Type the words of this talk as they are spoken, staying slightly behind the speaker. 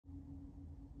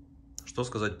Что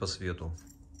сказать по свету?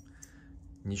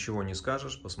 Ничего не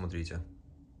скажешь, посмотрите.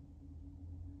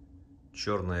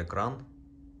 Черный экран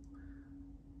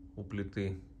у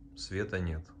плиты, света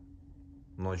нет.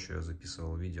 Ночью я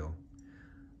записывал видео.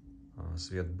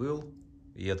 Свет был,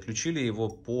 и отключили его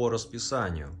по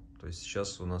расписанию. То есть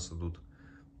сейчас у нас идут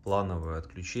плановые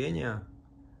отключения.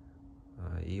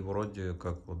 И вроде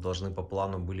как вот должны по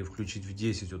плану были включить в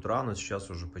 10 утра, но сейчас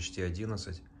уже почти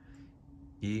 11.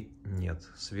 И нет,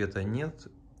 света нет.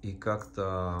 И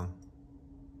как-то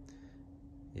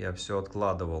я все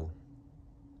откладывал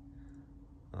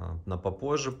на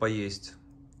попозже поесть,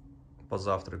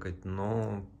 позавтракать.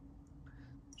 Но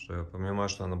что я понимаю,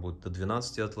 что надо будет до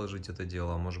 12 отложить это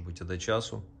дело, а может быть и до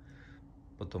часу.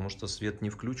 Потому что свет не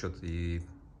включат. И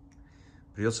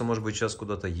придется, может быть, сейчас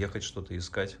куда-то ехать, что-то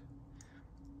искать.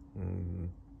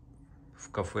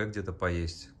 В кафе где-то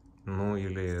поесть. Ну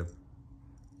или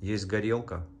есть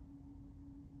горелка.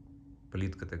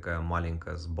 Плитка такая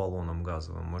маленькая с баллоном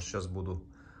газовым. Может, сейчас буду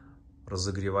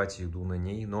разогревать еду на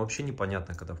ней. Но вообще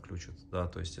непонятно, когда включат. Да,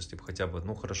 то есть, если бы хотя бы,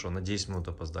 ну хорошо, на 10 минут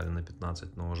опоздали, на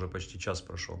 15, но уже почти час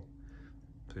прошел.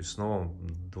 То есть снова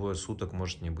 2 суток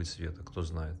может не быть света, кто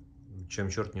знает. Чем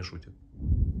черт не шутит.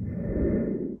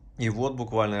 И вот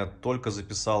буквально я только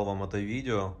записал вам это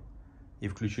видео, и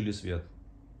включили свет.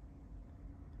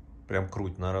 Прям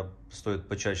круть. Наверное, стоит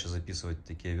почаще записывать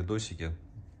такие видосики.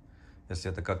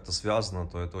 Если это как-то связано,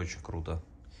 то это очень круто.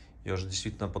 Я уже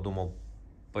действительно подумал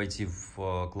пойти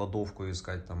в кладовку и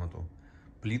искать там эту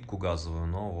плитку газовую.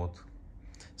 Но вот.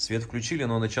 Свет включили,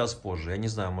 но на час позже. Я не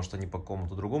знаю, может они по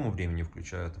какому-то другому времени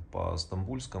включают. По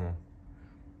стамбульскому.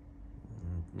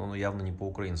 Но явно не по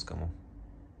украинскому.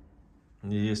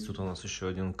 И есть тут у нас еще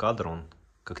один кадр. Он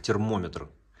как термометр.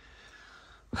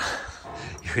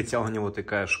 И хотя у него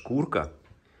такая шкурка,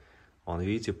 он,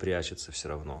 видите, прячется все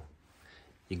равно.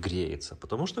 И греется.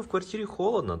 Потому что в квартире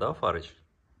холодно, да, Фарыч?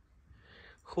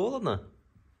 Холодно?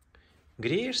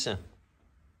 Греешься?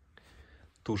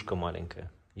 Тушка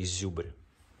маленькая, изюбрь.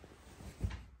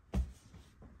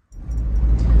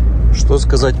 Что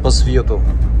сказать по свету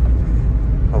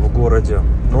в городе?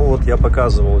 Ну вот я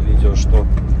показывал видео, что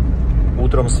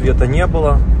утром света не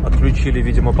было, отключили,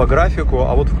 видимо, по графику,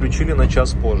 а вот включили на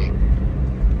час позже,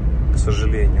 к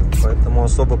сожалению. Поэтому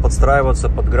особо подстраиваться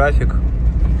под график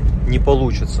не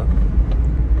получится.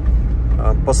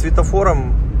 По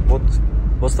светофорам, вот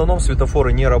в основном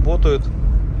светофоры не работают.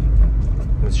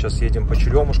 Мы сейчас едем по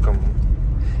черемушкам.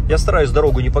 Я стараюсь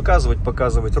дорогу не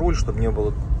показывать руль, чтобы не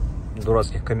было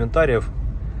дурацких комментариев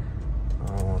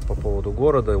вот, по поводу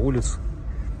города, улиц.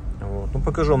 Вот. Ну,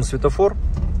 покажу вам светофор.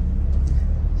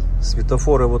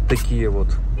 Светофоры вот такие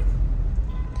вот,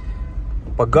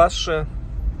 погасшие.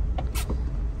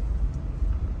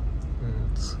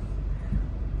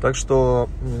 Так что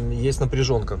есть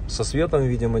напряженка со светом,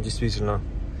 видимо, действительно.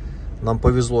 Нам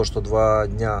повезло, что 2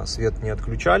 дня свет не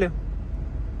отключали.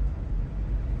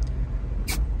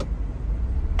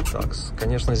 Так,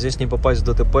 конечно, здесь не попасть в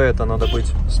ДТП, это надо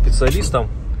быть специалистом.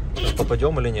 Сейчас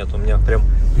попадем или нет? У меня прям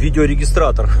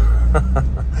видеорегистратор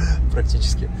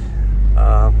практически.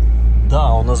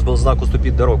 Да, у нас был знак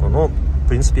 «Уступить дорогу», но, в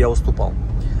принципе, я уступал.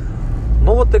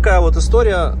 Ну, вот такая вот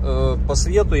история. По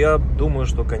свету, я думаю,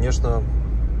 что, конечно,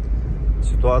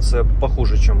 ситуация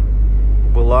похуже, чем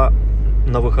была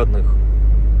на выходных.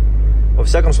 Во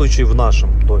всяком случае, в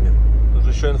нашем доме. Тут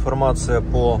еще информация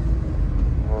по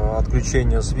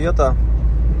отключению света.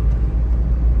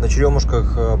 На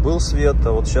черемушках был свет,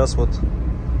 а вот сейчас вот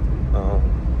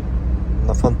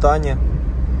на фонтане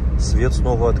свет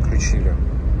снова отключили.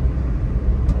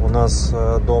 У нас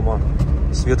дома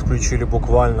свет включили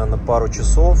буквально на пару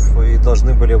часов и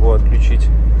должны были его отключить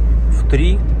в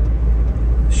 3.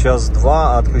 Сейчас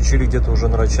 2, а отключили где-то уже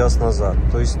на час назад.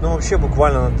 То есть, ну вообще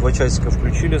буквально на 2 часика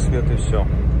включили свет и все.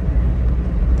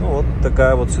 Ну вот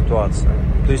такая вот ситуация.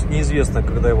 То есть неизвестно,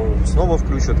 когда его снова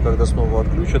включат, когда снова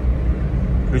отключат.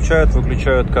 Включают,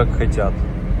 выключают как хотят.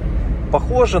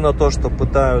 Похоже на то, что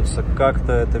пытаются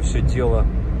как-то это все дело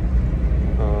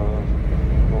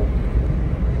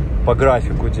по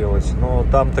графику делать, но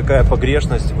там такая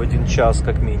погрешность в 1 час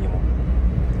как минимум.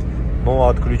 Но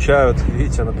отключают,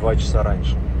 видите, на 2 часа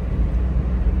раньше.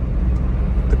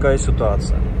 Такая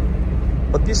ситуация.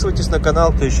 Подписывайтесь на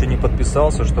канал, кто еще не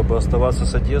подписался, чтобы оставаться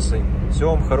с Одессой.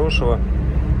 Всего вам хорошего,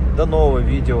 до нового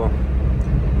видео,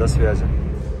 до связи.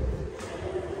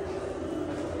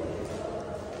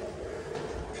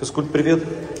 Физкульт, привет.